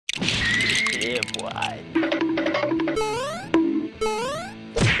Yeah, boy.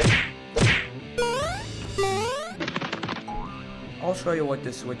 I'll show you what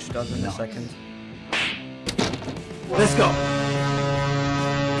this switch does in a second. Let's go.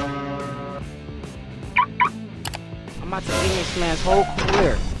 I'm about to end this man's whole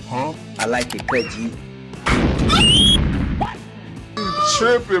career. Huh? I like it, cut G. You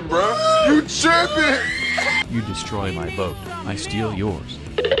tripping, bro? You tripping? You destroy my boat, I steal yours.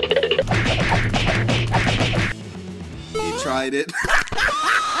 You tried it.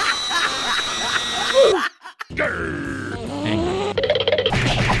 Angry.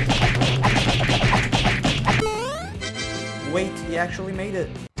 Wait, he actually made it.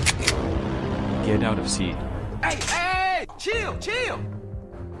 Get out of seat. Hey, hey, chill, chill.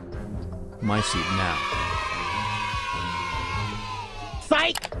 My seat now.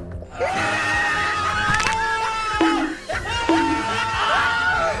 Fight.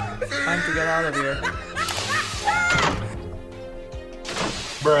 Time to get out of here.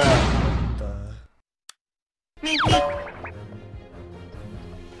 Bruh.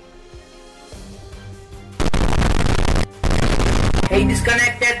 Hey,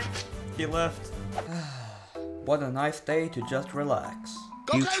 disconnected. He left. What a nice day to just relax.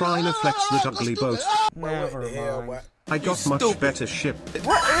 You trying to flex with ugly boat? Never mind. I got much better ship.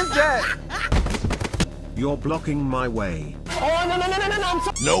 What is that? You're blocking my way. Oh, no, I'm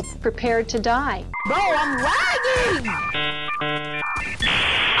so Nope. Prepared to die. Bro, I'm lagging.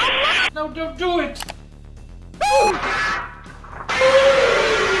 No, don't do it.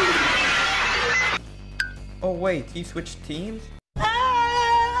 Oh wait, he switched teams?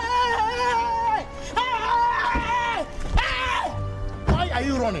 Why are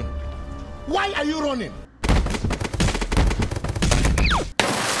you running? Why are you running?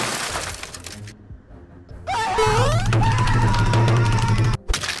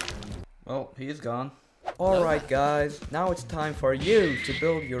 Well, he's gone. Alright guys, now it's time for you to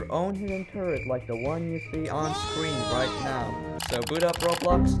build your own hidden turret like the one you see on screen right now. So boot up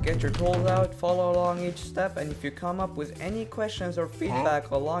Roblox, get your tools out, follow along each step, and if you come up with any questions or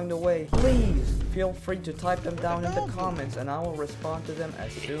feedback along the way, please feel free to type them down in the comments and I will respond to them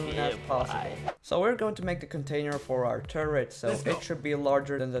as soon as possible. So we're going to make the container for our turret, so it should be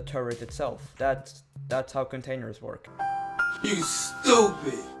larger than the turret itself. That's how containers work. You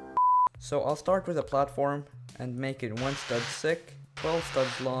stupid. So I'll start with a platform and make it 1 stud thick, 12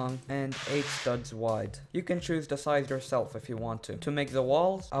 studs long, and 8 studs wide. You can choose the size yourself if you want to. To make the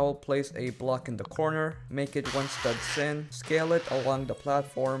walls, I will place a block in the corner, make it 1 stud thin, scale it along the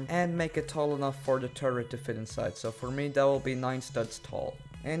platform, and make it tall enough for the turret to fit inside. So for me that will be 9 studs tall.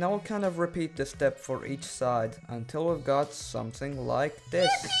 And I will kind of repeat this step for each side until we've got something like this.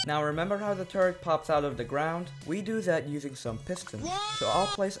 Now remember how the turret pops out of the ground? We do that using some pistons. So I'll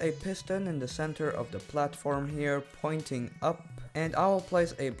place a piston in the center of the platform here, pointing up. And I will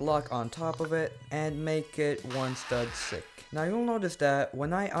place a block on top of it and make it 1 stud thick. Now you'll notice that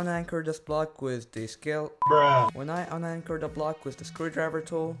when I unanchor this block with the screwdriver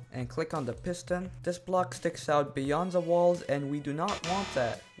tool and click on the piston, this block sticks out beyond the walls and we do not want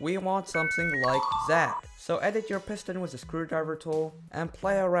that. We want something like that. So edit your piston with the screwdriver tool and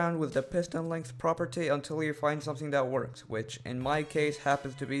play around with the piston length property until you find something that works, which in my case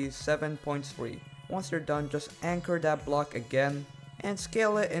happens to be 7.3. Once you're done, just anchor that block again and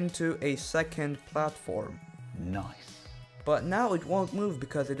scale it into a second platform. Nice. But now it won't move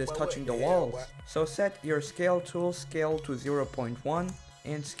because it is touching the walls. So set your scale tool scale to 0.1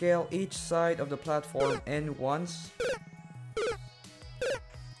 and scale each side of the platform in once,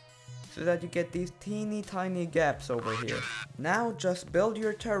 so that you get these teeny tiny gaps over here. Now just build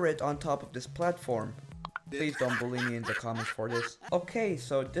your turret on top of this platform. Please don't bully me in the comments for this. Okay,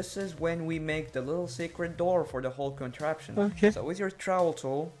 so this is when we make the little secret door for the whole contraption. Okay. So with your trowel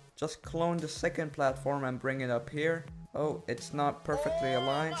tool, just clone the second platform and bring it up here. Oh, it's not perfectly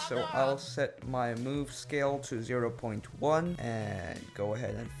aligned, so I'll set my move scale to 0.1 and go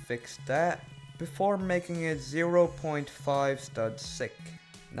ahead and fix that before making it 0.5 studs thick.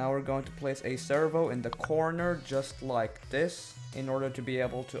 Now we're going to place a servo in the corner just like this in order to be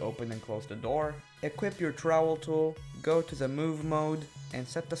able to open and close the door. Equip your trowel tool, go to the move mode and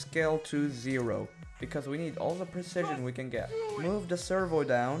set the scale to 0 because we need all the precision we can get. Move the servo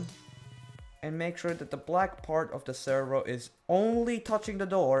down and make sure that the black part of the servo is only touching the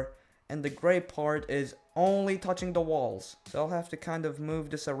door and the gray part is only touching the walls. So I'll have to kind of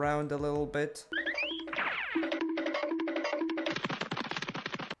move this around a little bit.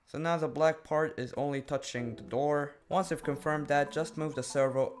 So now the black part is only touching the door. Once you've confirmed that, just move the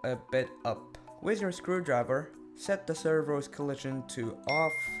servo a bit up. With your screwdriver, set the servo's collision to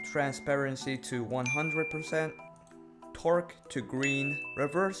off, transparency to 100%, torque to green,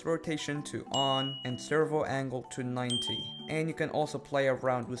 reverse rotation to on, and servo angle to 90. And you can also play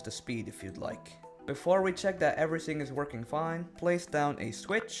around with the speed if you'd like. Before we check that everything is working fine, place down a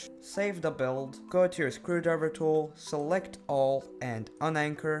switch, save the build, go to your screwdriver tool, select all and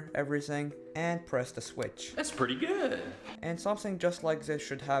unanchor everything, and press the switch. That's pretty good. And something just like this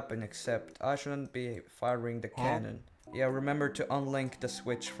should happen, except I shouldn't be firing the cannon. Yeah, remember to unlink the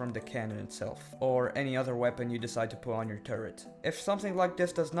switch from the cannon itself, or any other weapon you decide to put on your turret. If something like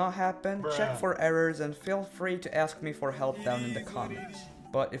this does not happen, check for errors and feel free to ask me for help down in the comments.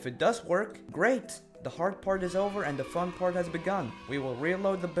 But if it does work, great! The hard part is over and the fun part has begun. We will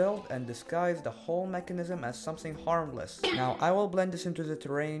reload the build and disguise the whole mechanism as something harmless. Now I will blend this into the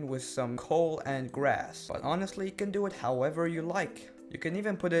terrain with some coal and grass, but honestly you can do it however you like. You can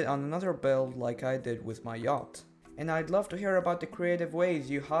even put it on another build like I did with my yacht. And I'd love to hear about the creative ways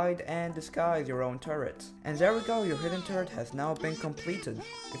you hide and disguise your own turret. And there we go, your hidden turret has now been completed.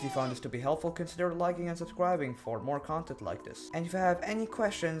 If you found this to be helpful, consider liking and subscribing for more content like this. And if you have any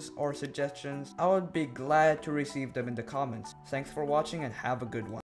questions or suggestions, I would be glad to receive them in the comments. Thanks for watching and have a good one.